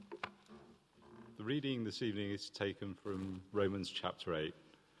The reading this evening is taken from Romans chapter 8,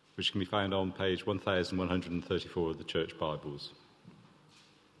 which can be found on page 1134 of the Church Bibles.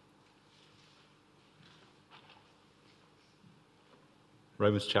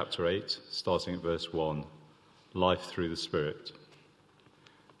 Romans chapter 8, starting at verse 1, life through the Spirit.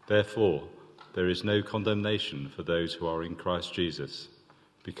 Therefore, there is no condemnation for those who are in Christ Jesus,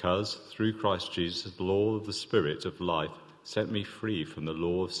 because through Christ Jesus the law of the Spirit of life set me free from the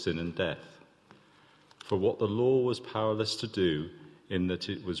law of sin and death. For what the law was powerless to do, in that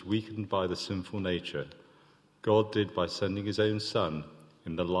it was weakened by the sinful nature, God did by sending his own Son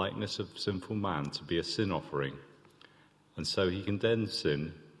in the likeness of sinful man to be a sin offering. And so he condemned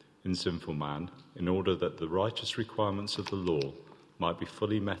sin in sinful man, in order that the righteous requirements of the law might be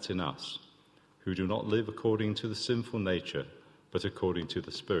fully met in us, who do not live according to the sinful nature, but according to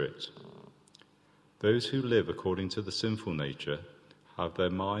the Spirit. Those who live according to the sinful nature have their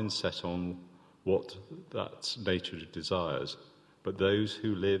minds set on what that nature desires, but those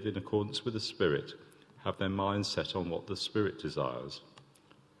who live in accordance with the Spirit have their minds set on what the Spirit desires.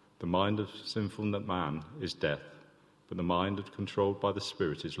 The mind of sinful man is death, but the mind controlled by the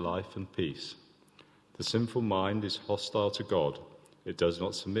Spirit is life and peace. The sinful mind is hostile to God. It does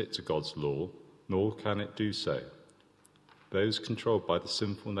not submit to God's law, nor can it do so. Those controlled by the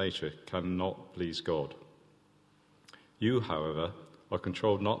sinful nature cannot please God. You, however, are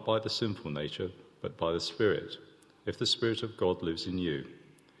controlled not by the sinful nature, but by the Spirit, if the Spirit of God lives in you.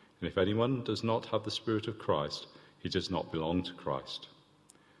 And if anyone does not have the Spirit of Christ, he does not belong to Christ.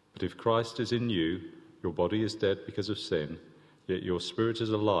 But if Christ is in you, your body is dead because of sin, yet your spirit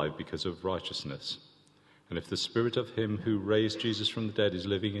is alive because of righteousness. And if the Spirit of him who raised Jesus from the dead is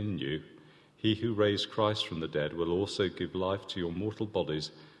living in you, he who raised Christ from the dead will also give life to your mortal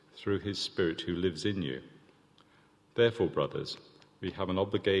bodies through his Spirit who lives in you. Therefore, brothers, we have an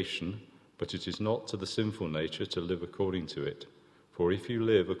obligation, but it is not to the sinful nature to live according to it. For if you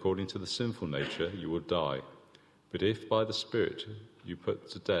live according to the sinful nature, you will die. But if by the Spirit you put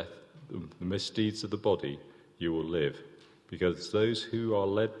to death the misdeeds of the body, you will live. Because those who are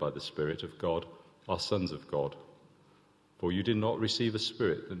led by the Spirit of God are sons of God. For you did not receive a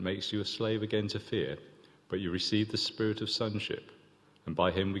spirit that makes you a slave again to fear, but you received the Spirit of sonship. And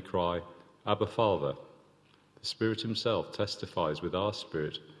by him we cry, Abba, Father. The Spirit himself testifies with our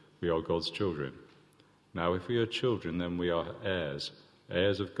spirit we are God's children. Now if we are children, then we are heirs,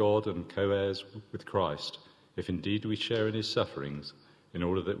 heirs of God and co-heirs with Christ, if indeed we share in his sufferings, in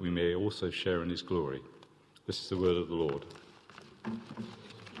order that we may also share in his glory. This is the word of the Lord.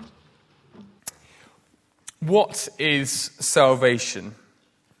 What is salvation?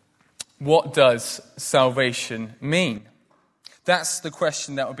 What does salvation mean? That's the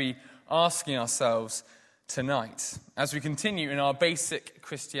question that we'll be asking ourselves tonight as we continue in our Basic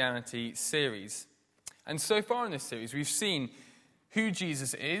Christianity series. And so far in this series, we've seen who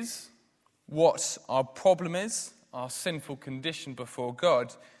Jesus is, what our problem is, our sinful condition before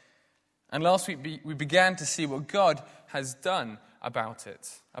God. And last week we began to see what God has done about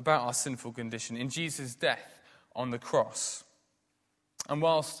it, about our sinful condition in Jesus' death on the cross. And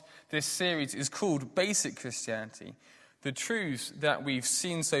whilst this series is called Basic Christianity, the truths that we've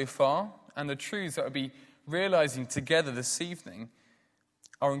seen so far and the truths that we'll be realizing together this evening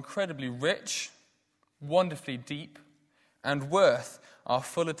are incredibly rich, wonderfully deep, and worth our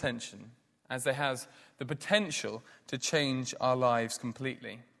full attention, as they have the potential to change our lives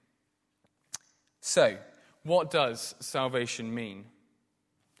completely. So, what does salvation mean?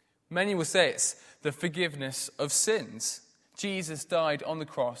 Many will say it's the forgiveness of sins. Jesus died on the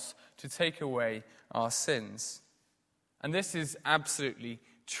cross to take away our sins. And this is absolutely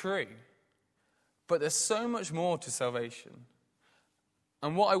true. But there's so much more to salvation.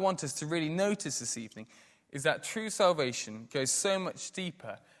 And what I want us to really notice this evening is that true salvation goes so much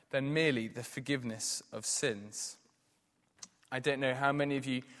deeper than merely the forgiveness of sins. I don't know how many of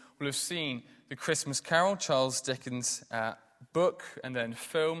you will have seen The Christmas Carol, Charles Dickens' book and then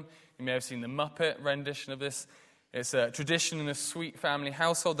film. You may have seen the Muppet rendition of this. It's a tradition in a sweet family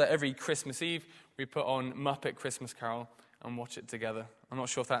household that every Christmas Eve we put on Muppet Christmas Carol and watch it together. I'm not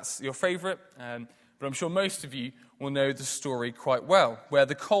sure if that's your favourite, but I'm sure most of you will know the story quite well, where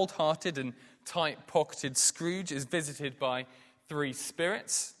the cold-hearted and tight-pocketed Scrooge is visited by three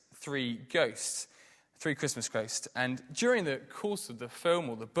spirits, three ghosts, three Christmas ghosts. And during the course of the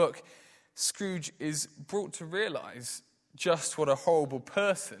film or the book, Scrooge is brought to realise just what a horrible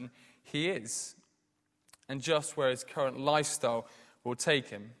person he is and just where his current lifestyle will take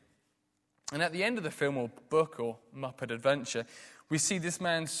him. And at the end of the film or book or Muppet adventure, we see this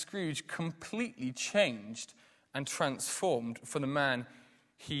man Scrooge completely changed and transformed from the man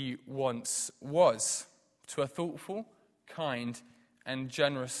he once was, to a thoughtful, kind, and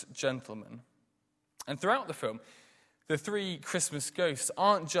generous gentleman. And throughout the film, the three Christmas ghosts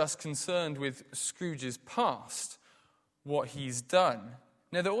aren't just concerned with Scrooge's past, what he's done.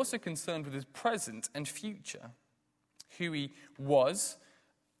 No, they're also concerned with his present and future, who he was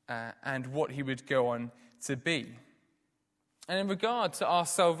and what he would go on to be. And in regard to our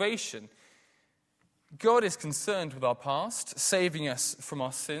salvation, God is concerned with our past, saving us from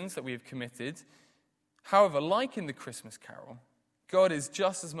our sins that we have committed. However, like in the Christmas carol, God is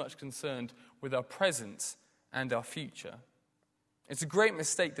just as much concerned with our present and our future. It's a great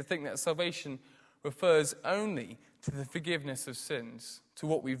mistake to think that salvation refers only to the forgiveness of sins, to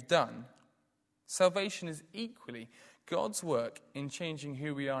what we've done. Salvation is equally God's work in changing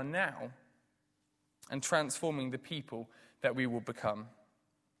who we are now and transforming the people that we will become.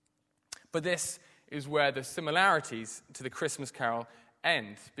 But this is where the similarities to the Christmas carol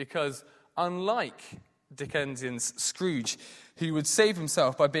end, because unlike Dickensian's Scrooge, who would save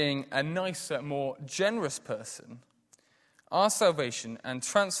himself by being a nicer, more generous person, our salvation and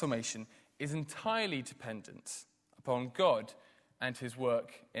transformation is entirely dependent upon God and his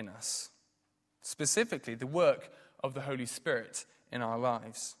work in us, specifically the work of the Holy Spirit in our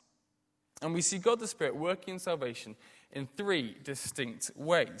lives. And we see God the Spirit working in salvation in three distinct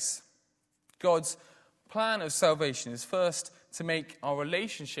ways. God's plan of salvation is first to make our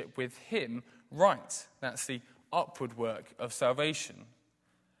relationship with him right. That's the upward work of salvation.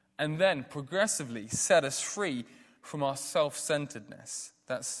 And then progressively set us free from our self-centeredness.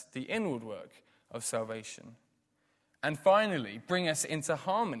 That's the inward work of salvation. And finally, bring us into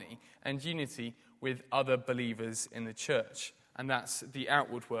harmony and unity with other believers in the church. And that's the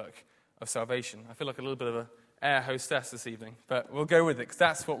outward work of salvation. I feel like a little bit of an air hostess this evening, but we'll go with it because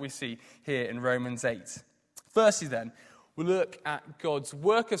that's what we see here in Romans 8. Firstly then, we'll look at God's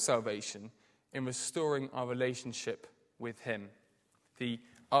work of salvation in restoring our relationship with him, the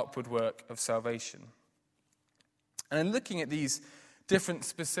upward work of salvation. And in looking at these different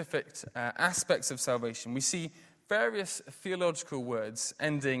specific aspects of salvation, we see various theological words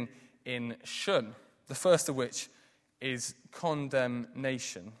ending in shun, the first of which is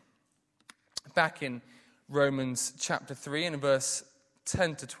condemnation. Back in Romans chapter 3 and verse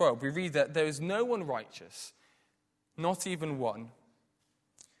 10 to 12, we read that there is no one righteous, not even one.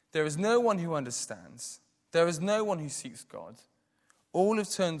 There is no one who understands. There is no one who seeks God. All have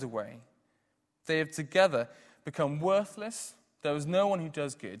turned away. They have together become worthless. There is no one who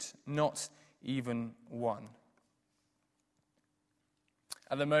does good, not even one.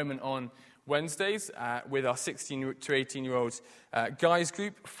 At the moment on Wednesdays, with our 16 to 18-year-old guys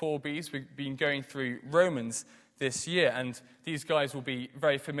group, 4Bs, we've been going through Romans this year, and these guys will be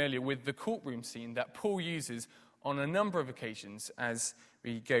very familiar with the courtroom scene that Paul uses on a number of occasions as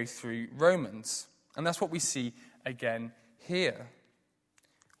we go through Romans. And that's what we see again here.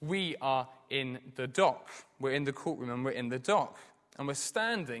 We are in the dock. We're in the courtroom and we're in the dock. And we're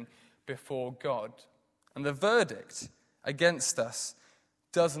standing before God. And the verdict against us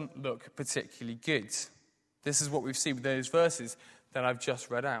doesn't look particularly good. This is what we've seen with those verses that I've just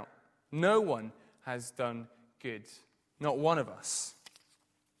read out. No one has done good. Not one of us.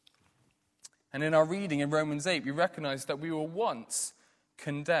 And in our reading in Romans 8, we recognize that we were once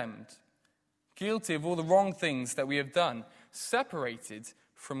condemned, guilty of all the wrong things that we have done, separated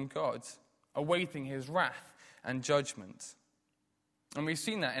from God, awaiting his wrath and judgment. And we've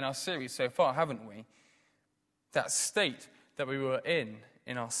seen that in our series so far, haven't we? That state that we were in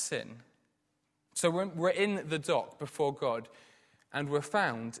our sin. So we're in the dock before God, and we're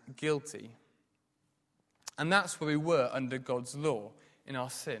found guilty. And that's where we were under God's law, in our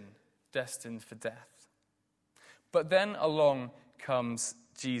sin, destined for death. But then along comes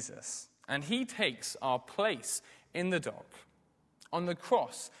Jesus, and he takes our place in the dock. On the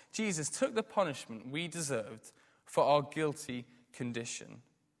cross, Jesus took the punishment we deserved for our guilty condition.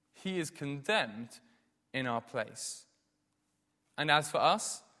 He is condemned in our place. And as for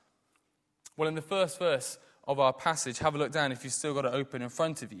us, well, in the first verse of our passage, have a look down if you've still got it open in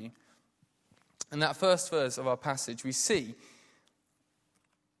front of you. In that first verse of our passage, we see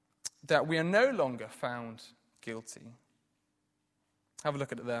that we are no longer found guilty. Have a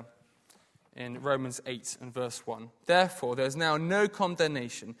look at it there in Romans 8 and verse 1. Therefore, there is now no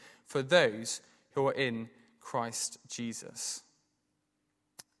condemnation for those who are in Christ Jesus.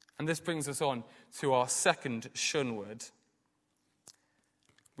 And this brings us on to our second shun word.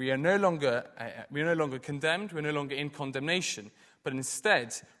 We are no longer condemned, we're no longer in condemnation, but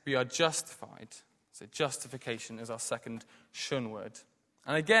instead we are justified. So justification is our second shun word.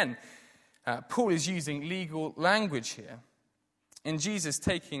 And again, Paul is using legal language here. In Jesus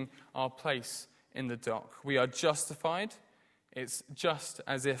taking our place in the dock, we are justified. It's just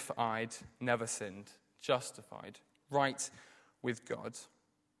as if I'd never sinned. Justified. Right with God.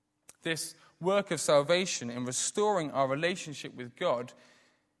 This work of salvation in restoring our relationship with God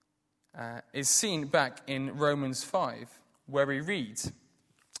is seen back in Romans 5, where we read,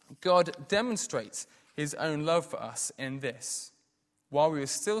 God demonstrates his own love for us in this. While we were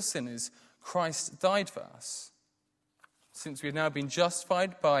still sinners, Christ died for us. Since we have now been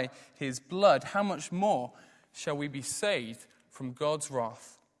justified by his blood, how much more shall we be saved from God's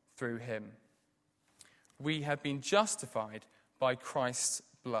wrath through him? We have been justified by Christ's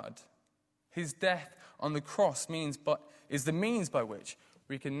blood. His death on the cross is the means by which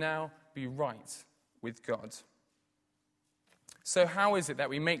we can now be right with God. So how is it that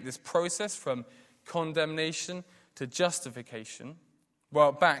we make this process from condemnation to justification?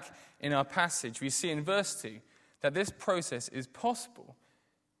 Well, back in our passage, we see in verse 2 that this process is possible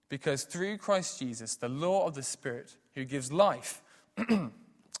because through Christ Jesus, the law of the Spirit who gives life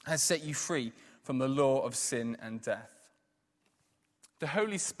has set you free from the law of sin and death. The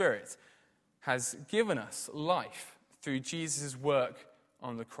Holy Spirit has given us life through Jesus' work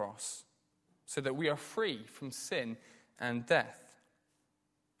on the cross so that we are free from sin and death.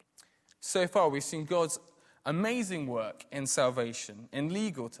 So far, we've seen God's amazing work in salvation in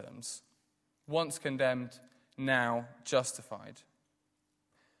legal terms, once condemned, now justified.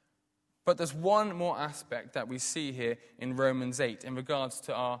 But there's one more aspect that we see here in Romans 8 in regards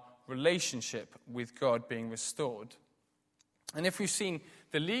to our relationship with God being restored. And if we've seen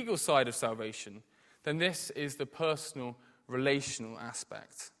the legal side of salvation, then this is the personal, relational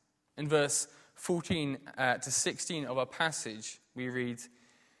aspect. In verse 14 to 16 of our passage, we read,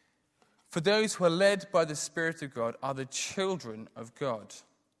 For those who are led by the Spirit of God are the children of God.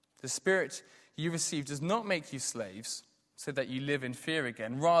 The Spirit you received does not make you slaves, so that you live in fear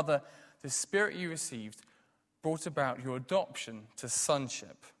again. Rather, the Spirit you received brought about your adoption to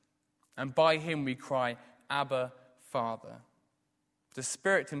sonship. And by him we cry, Abba, Father. The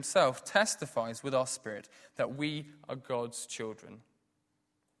Spirit himself testifies with our spirit that we are God's children.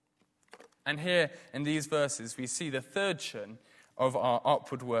 And here in these verses we see the third churn of our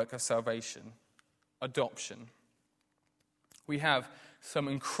upward work of salvation, adoption. We have some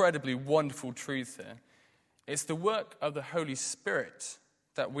incredibly wonderful truths here. It's the work of the Holy Spirit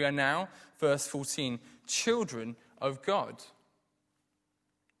that we are now, verse 14, children of God.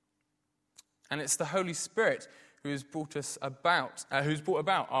 And it's the Holy Spirit who's brought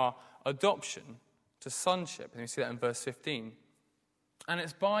about our adoption to sonship. And you see that in verse 15. And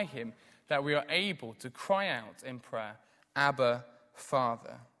it's by him that we are able to cry out in prayer, Abba,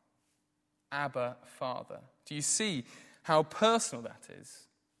 Father. Abba, Father. Do you see how personal that is?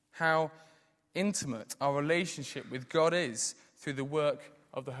 How intimate our relationship with God is through the work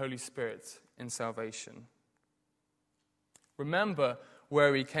of the Holy Spirit in salvation. Remember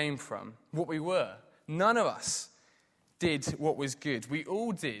where we came from, what we were. None of us did what was good. We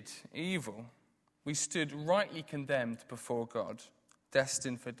all did evil. We stood rightly condemned before God,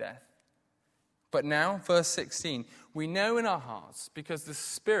 destined for death. But now, verse 16, we know in our hearts, because the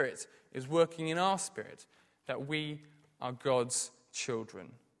Spirit is working in our spirit, that we are God's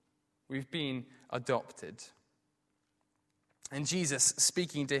children. We've been adopted. And Jesus,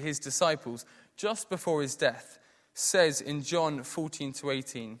 speaking to his disciples just before his death, says in John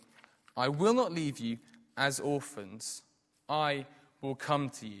 14-18, I will not leave you as orphans. I will come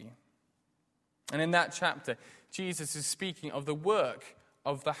to you. And in that chapter, Jesus is speaking of the work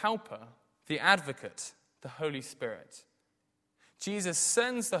of the helper, the advocate, the Holy Spirit. Jesus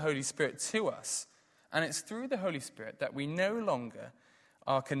sends the Holy Spirit to us, and it's through the Holy Spirit that we no longer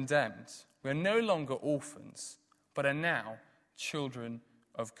are condemned. We are no longer orphans, but are now children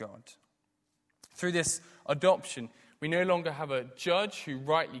of God. Through this adoption, we no longer have a judge who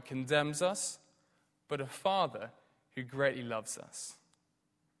rightly condemns us, but a Father who greatly loves us.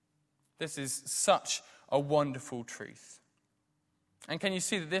 This is such a wonderful truth. And can you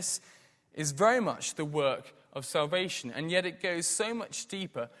see that this is very much the work of salvation, and yet it goes so much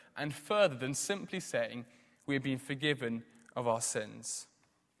deeper and further than simply saying we have been forgiven of our sins.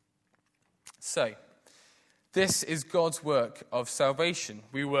 So, this is God's work of salvation.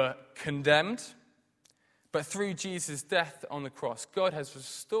 We were condemned, but through Jesus' death on the cross, God has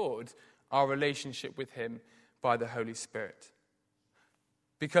restored our relationship with him by the Holy Spirit.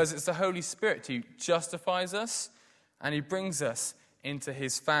 Because it's the Holy Spirit who justifies us and he brings us into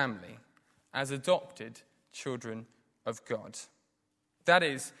his family as adopted children of God. That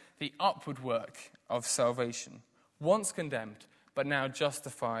is the upward work of salvation, once condemned, but now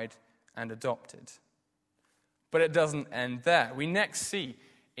justified and adopted. But it doesn't end there. We next see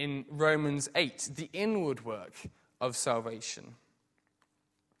in Romans 8 the inward work of salvation.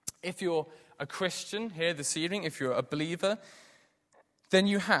 If you're a Christian here this evening, if you're a believer, then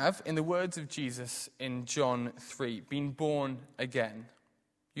you have, in the words of Jesus in John 3, been born again.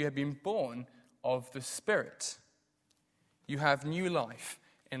 You have been born of the Spirit. You have new life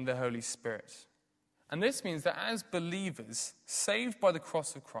in the Holy Spirit. And this means that as believers, saved by the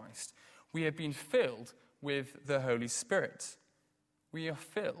cross of Christ, we have been filled with the Holy Spirit. We are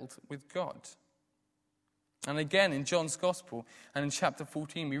filled with God. And again, in John's Gospel and in chapter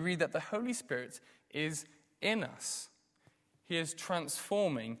 14, we read that the Holy Spirit is in us. He is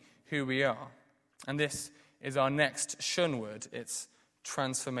transforming who we are. And this is our next shun word. It's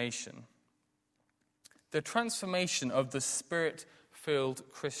transformation. The transformation of the Spirit-filled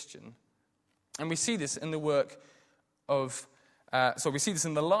Christian. And we see this in the work of, we see this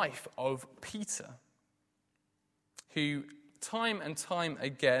in the life of Peter, who time and time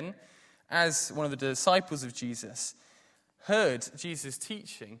again, as one of the disciples of Jesus, heard Jesus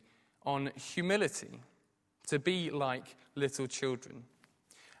teaching on humility, to be like little children.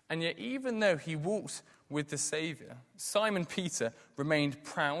 And yet, even though he walked with the Saviour, Simon Peter remained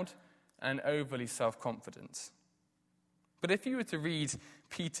proud and overly self-confident. But if you were to read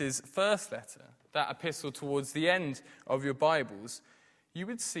Peter's first letter, that epistle towards the end of your Bibles, you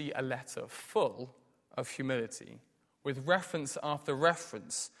would see a letter full of humility, with reference after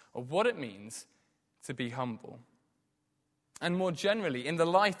reference of what it means to be humble. And more generally, in the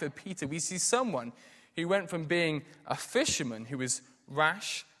life of Peter, we see someone who went from being a fisherman who was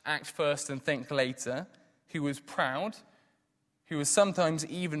rash, act first and think later, who was proud, who was sometimes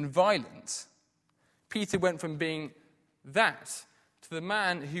even violent. Peter went from being that to the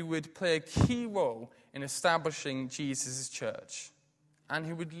man who would play a key role in establishing Jesus' church and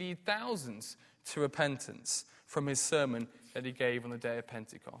who would lead thousands to repentance from his sermon that he gave on the day of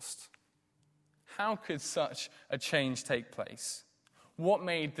Pentecost. How could such a change take place? What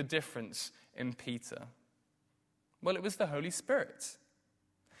made the difference in Peter? Well, it was the Holy Spirit.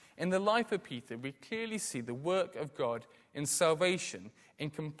 In the life of Peter, we clearly see the work of God in salvation, in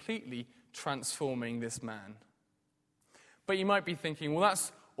completely transforming this man. But you might be thinking, well,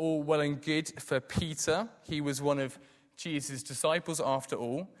 that's all well and good for Peter. He was one of Jesus' disciples after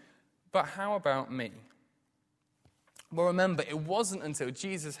all. But how about me? Well, remember, it wasn't until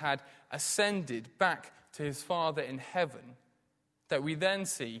Jesus had ascended back to his Father in heaven that we then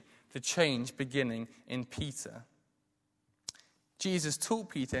see the change beginning in Peter. Jesus taught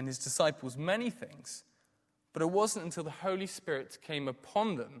Peter and his disciples many things, but it wasn't until the Holy Spirit came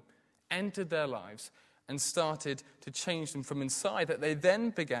upon them, entered their lives, and started to change them from inside that they then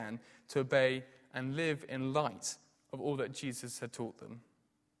began to obey and live in light of all that Jesus had taught them.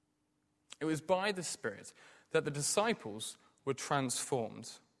 It was by the Spirit that the disciples were transformed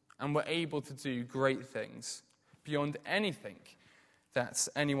and were able to do great things beyond anything that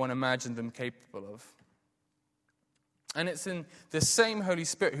anyone imagined them capable of. And it's in the same Holy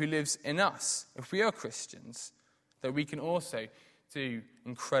Spirit who lives in us, if we are Christians, that we can also do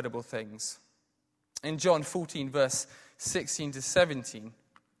incredible things. In John 14, verse 16 to 17,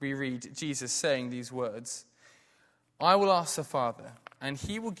 we read Jesus saying these words, "I will ask the Father, and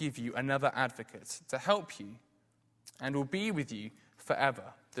he will give you another advocate to help you, and will be with you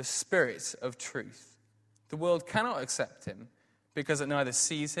forever, the Spirit of truth. The world cannot accept him, because it neither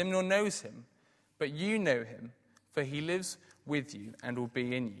sees him nor knows him, but you know him, for he lives with you and will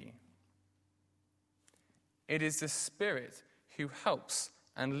be in you." It is the Spirit who helps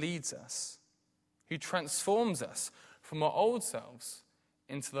and leads us, who transforms us from our old selves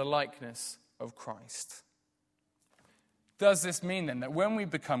into the likeness of Christ. Does this mean then that when we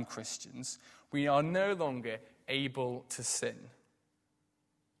become Christians, we are no longer able to sin?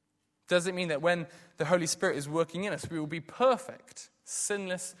 Does it mean that when the Holy Spirit is working in us, we will be perfect,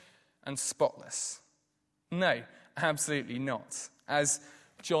 sinless, and spotless? No, absolutely not. As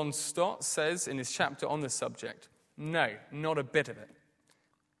John Stott says in his chapter on the subject, no, not a bit of it.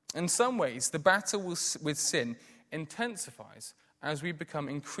 In some ways, the battle with sin intensifies as we become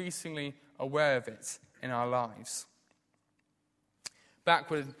increasingly aware of it in our lives.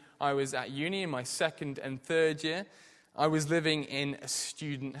 Back when I was at uni in my second and third year, I was living in a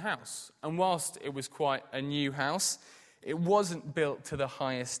student house. And whilst it was quite a new house, it wasn't built to the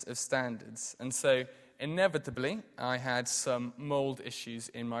highest of standards. And so, inevitably, I had some mold issues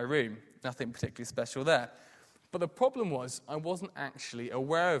in my room. Nothing particularly special there. But the problem was, I wasn't actually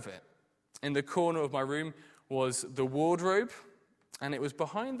aware of it. In the corner of my room was the wardrobe, and it was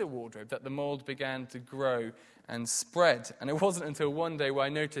behind the wardrobe that the mold began to grow and spread. And it wasn't until one day where I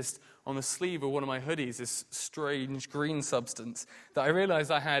noticed on the sleeve of one of my hoodies this strange green substance that I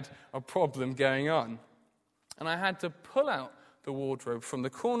realized I had a problem going on. And I had to pull out the wardrobe from the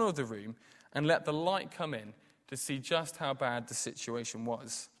corner of the room and let the light come in to see just how bad the situation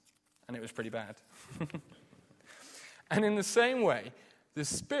was. And it was pretty bad. And in the same way, the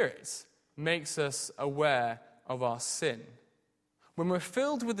Spirit makes us aware of our sin. When we're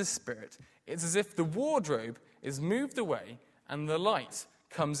filled with the Spirit, it's as if the wardrobe is moved away and the light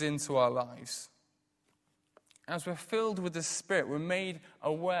comes into our lives. As we're filled with the Spirit, we're made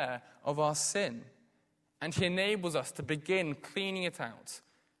aware of our sin. And He enables us to begin cleaning it out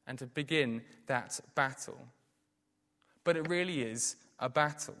and to begin that battle. But it really is a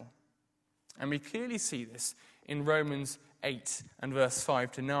battle. And we clearly see this in Romans 8 and verse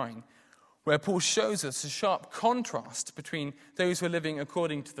 5 to 9, where Paul shows us a sharp contrast between those who are living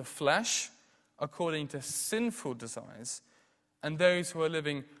according to the flesh, according to sinful desires, and those who are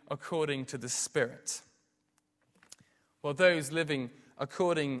living according to the Spirit. Well, those living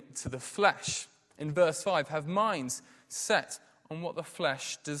according to the flesh, in verse 5, have minds set on what the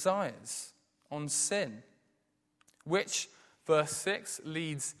flesh desires, on sin, which, verse 6,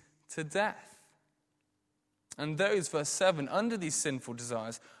 leads to death. And those, verse 7, under these sinful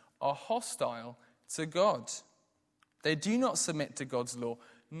desires, are hostile to God. They do not submit to God's law,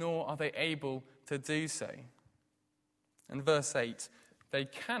 nor are they able to do so. And verse 8, they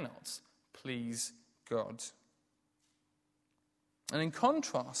cannot please God. And in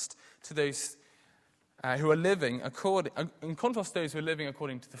contrast to those who are living according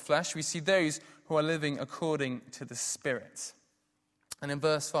to the flesh, we see those who are living according to the Spirit. And in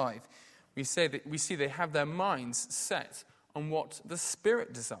verse 5, we see they have their minds set on what the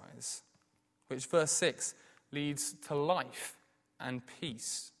Spirit desires, which, verse 6, leads to life and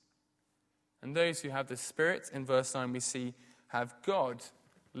peace. And those who have the Spirit, in verse 9, we see, have God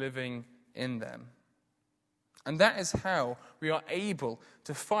living in them. And that is how we are able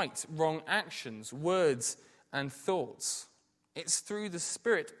to fight wrong actions, words, and thoughts. It's through the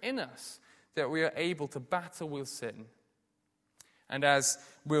Spirit in us that we are able to battle with sin. And as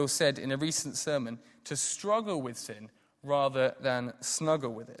Will said in a recent sermon, to struggle with sin rather than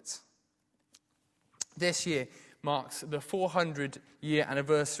snuggle with it. This year marks the 400-year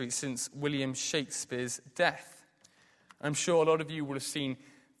anniversary since William Shakespeare's death. I'm sure a lot of you will have seen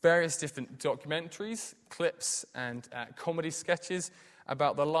various different documentaries, clips, and comedy sketches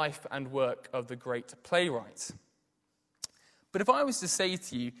about the life and work of the great playwright. But if I was to say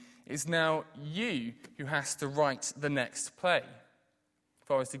to you, it's now you who has to write the next play. If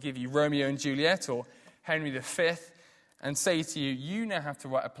I was to give you Romeo and Juliet or Henry V and say to you, you now have to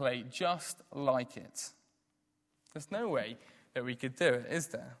write a play just like it. There's no way that we could do it, is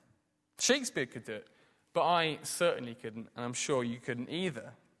there? Shakespeare could do it, but I certainly couldn't, and I'm sure you couldn't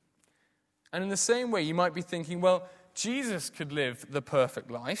either. And in the same way, you might be thinking, well, Jesus could live the perfect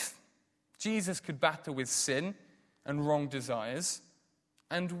life. Jesus could battle with sin and wrong desires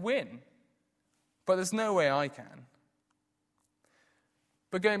and win. But there's no way I can.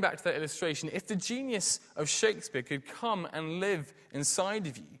 But going back to that illustration, if the genius of Shakespeare could come and live inside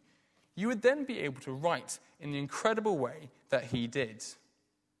of you, you would then be able to write in the incredible way that he did.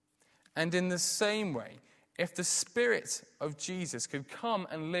 And in the same way, if the Spirit of Jesus could come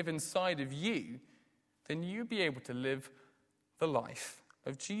and live inside of you, then you'd be able to live the life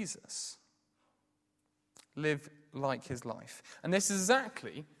of Jesus. Live like his life. And this is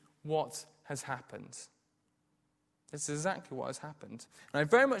exactly what has happened. This is exactly what has happened. And I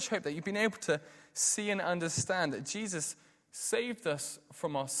very much hope that you've been able to see and understand that Jesus saved us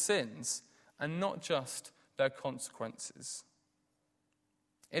from our sins and not just their consequences.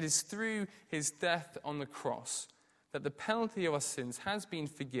 It is through his death on the cross that the penalty of our sins has been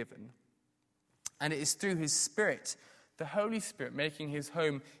forgiven. And it is through his Spirit, the Holy Spirit, making his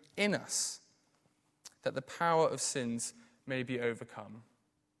home in us, that the power of sins may be overcome.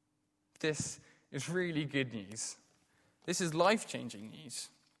 This is really good news. This is life-changing news.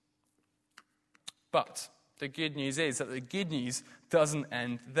 But the good news is that the good news doesn't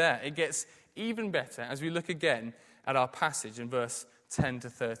end there. It gets even better as we look again at our passage in verse 10 to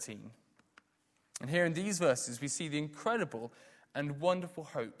 13. And here in these verses, we see the incredible and wonderful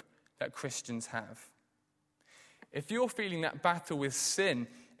hope that Christians have. If you're feeling that battle with sin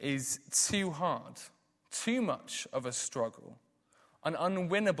is too hard, too much of a struggle, an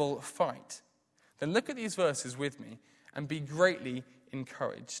unwinnable fight, then look at these verses with me and be greatly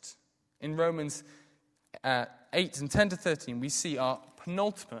encouraged. In Romans 8 and 10 to 13, we see our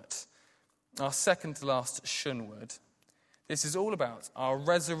penultimate, our second to last shun word. This is all about our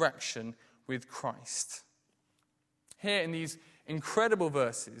resurrection with Christ. Here in these incredible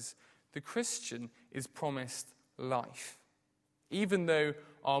verses, the Christian is promised life. Even though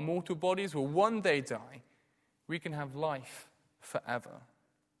our mortal bodies will one day die, we can have life forever.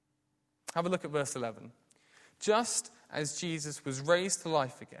 Have a look at verse 11. Just as Jesus was raised to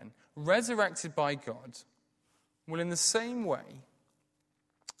life again, resurrected by God, in the same way,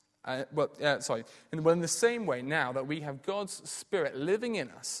 now that we have God's Spirit living in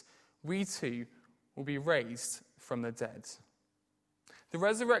us, we too will be raised from the dead. The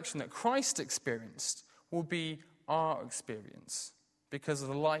resurrection that Christ experienced will be our experience because of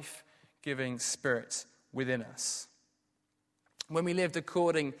the life-giving Spirit within us. When we lived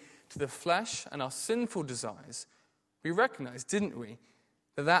according to the flesh and our sinful desires, we recognized, didn't we,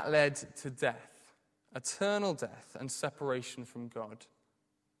 that led to death, eternal death and separation from God.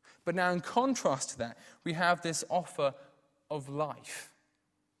 But now in contrast to that, we have this offer of life.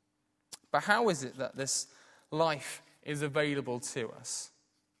 But how is it that this life is available to us?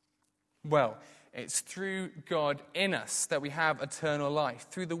 Well, it's through God in us that we have eternal life,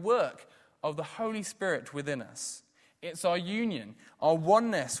 through the work of the Holy Spirit within us. It's our union, our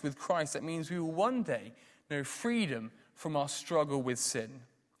oneness with Christ that means we will one day know freedom from our struggle with sin.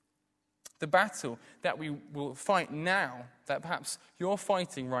 The battle that we will fight now, that perhaps you're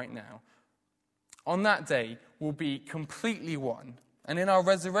fighting right now, on that day will be completely won. And in our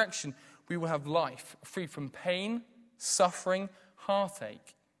resurrection, we will have life free from pain, suffering,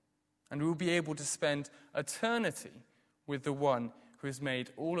 heartache. And we will be able to spend eternity with the one who has made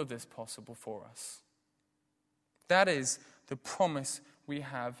all of this possible for us. That is the promise we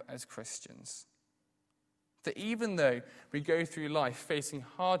have as Christians. That even though we go through life facing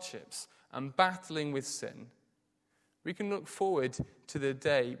hardships and battling with sin, we can look forward to the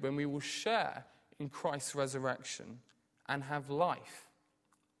day when we will share in Christ's resurrection and have life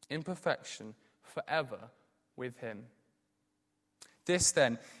in perfection forever with him. This,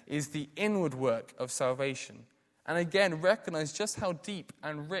 then, is the inward work of salvation. And again, recognize just how deep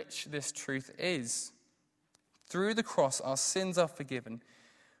and rich this truth is. Through the cross, our sins are forgiven.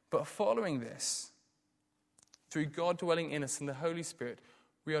 But following this, through God dwelling in us and the Holy Spirit,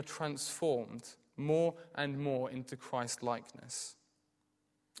 we are transformed more and more into Christ-likeness.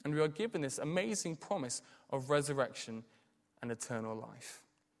 And we are given this amazing promise of resurrection and eternal life.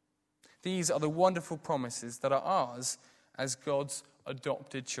 These are the wonderful promises that are ours as God's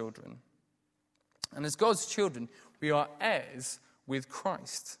adopted children. And as God's children, we are heirs with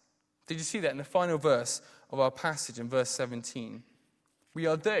Christ. Did you see that in the final verse of our passage in verse 17? We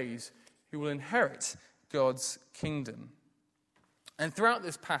are those who will inherit God's kingdom. And throughout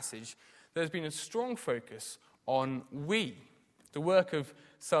this passage, there's been a strong focus on we. The work of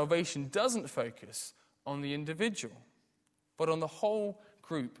salvation doesn't focus on the individual, but on the whole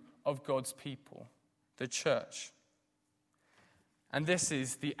group of God's people, the church. And this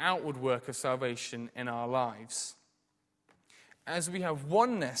is the outward work of salvation in our lives. As we have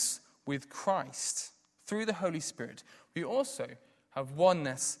oneness with Christ through the Holy Spirit, we also have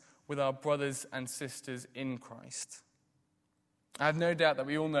oneness with our brothers and sisters in Christ. I have no doubt that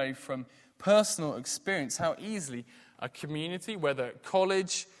we all know from personal experience how easily a community, whether at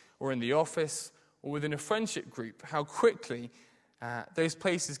college or in the office or within a friendship group, how quickly those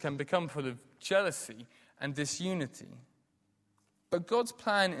places can become full of jealousy and disunity. But God's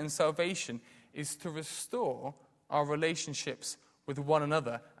plan in salvation is to restore our relationships with one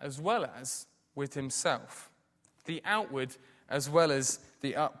another as well as with himself, the outward as well as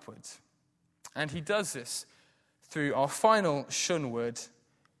the upward. And he does this through our final shun word,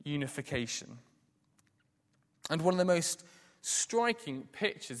 unification. And one of the most striking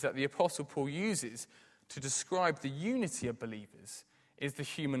pictures that the Apostle Paul uses to describe the unity of believers is the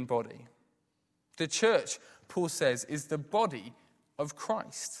human body. The church, Paul says, is the body of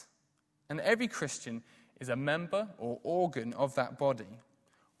Christ. And every Christian is a member or organ of that body,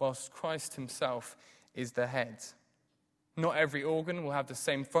 whilst Christ himself is the head. Not every organ will have the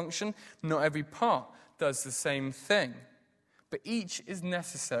same function, not every part does the same thing, but each is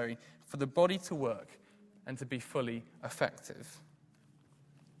necessary for the body to work and to be fully effective.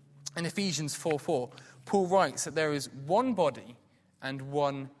 In Ephesians 4:4, Paul writes that there is one body and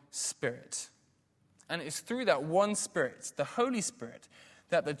one Spirit. And it's through that one Spirit, the Holy Spirit,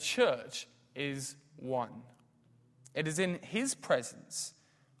 that the church is one. It is in his presence,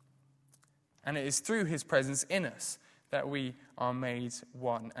 and it is through his presence in us that we are made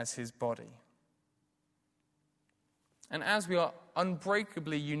one as his body. And as we are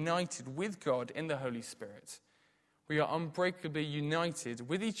unbreakably united with God in the Holy Spirit, we are unbreakably united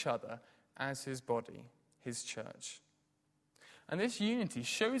with each other as his body, his church. And this unity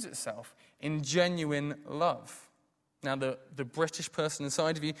shows itself in genuine love. Now, the British person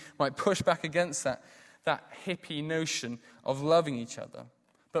inside of you might push back against that hippie notion of loving each other.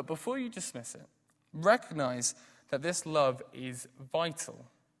 But before you dismiss it, recognize that this love is vital.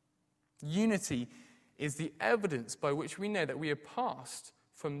 Unity is the evidence by which we know that we are passed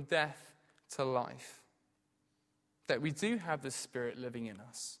from death to life, that we do have the Spirit living in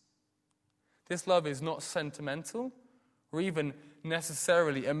us. This love is not sentimental or even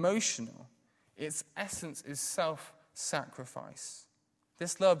necessarily emotional. Its essence is self-sacrifice.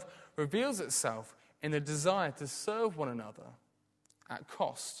 This love reveals itself in the desire to serve one another at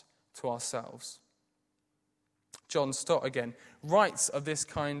cost to ourselves. John Stott, again, writes of this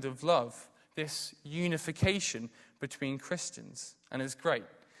kind of love, this unification between Christians, and it's great.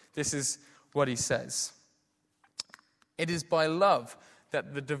 This is what he says. It is by love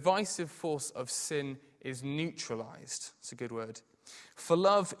that the divisive force of sin is neutralized. It's a good word. For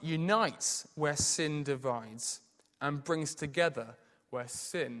love unites where sin divides and brings together where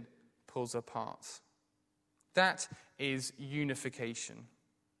sin pulls apart. That is unification.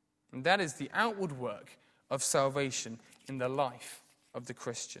 And that is the outward work of salvation in the life of the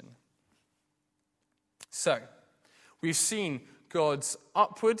Christian. So, we've seen God's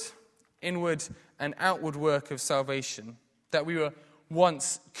upward, inward, and outward work of salvation, that we were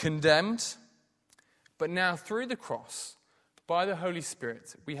once condemned, but now through the cross, by the Holy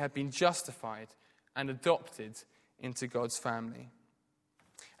Spirit, we have been justified and adopted into God's family.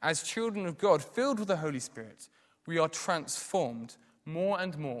 As children of God, filled with the Holy Spirit, we are transformed more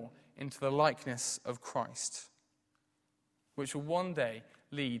and more into the likeness of Christ, which will one day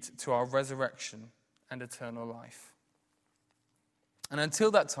lead to our resurrection and eternal life. And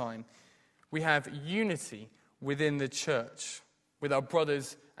until that time, we have unity within the church, with our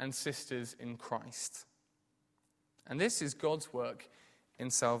brothers and sisters in Christ. And this is God's work in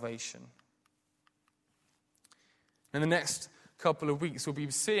salvation. In the next couple of weeks, we'll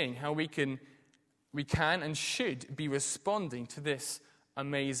be seeing how we can and should be responding to this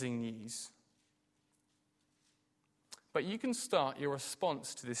amazing news. But you can start your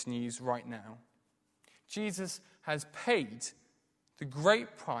response to this news right now. Jesus has paid the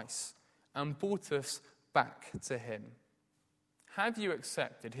great price and brought us back to him. Have you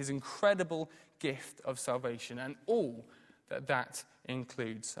accepted his incredible gift of salvation and all that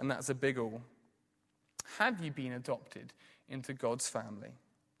includes? And that's a big all. Have you been adopted into God's family?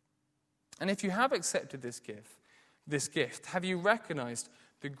 And if you have accepted this gift, have you recognized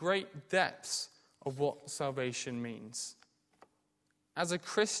the great depths of what salvation means? As a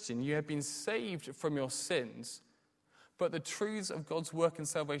Christian, you have been saved from your sins, but the truths of God's work in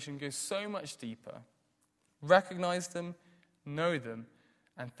salvation go so much deeper. Recognize them, know them,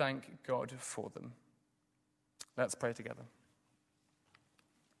 and thank God for them. Let's pray together.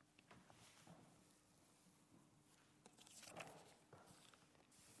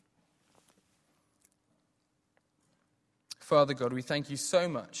 Father God, we thank you so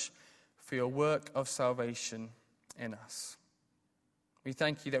much for your work of salvation in us. We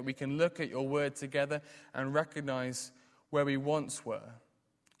thank you that we can look at your word together and recognize where we once were,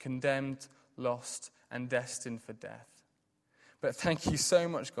 condemned, lost, and destined for death. But thank you so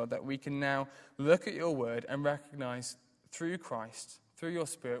much, God, that we can now look at your word and recognize through Christ, through your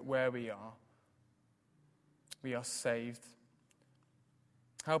Spirit, where we are. We are saved.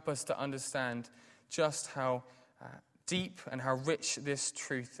 Help us to understand just how deep and how rich this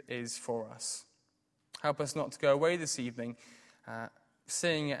truth is for us. Help us not to go away this evening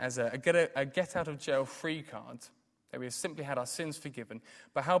seeing it as a get-out-of-jail-free card, that we have simply had our sins forgiven,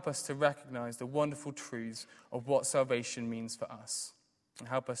 but help us to recognize the wonderful truths of what salvation means for us, and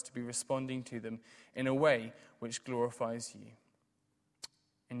help us to be responding to them in a way which glorifies you.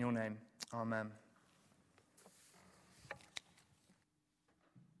 In your name, amen.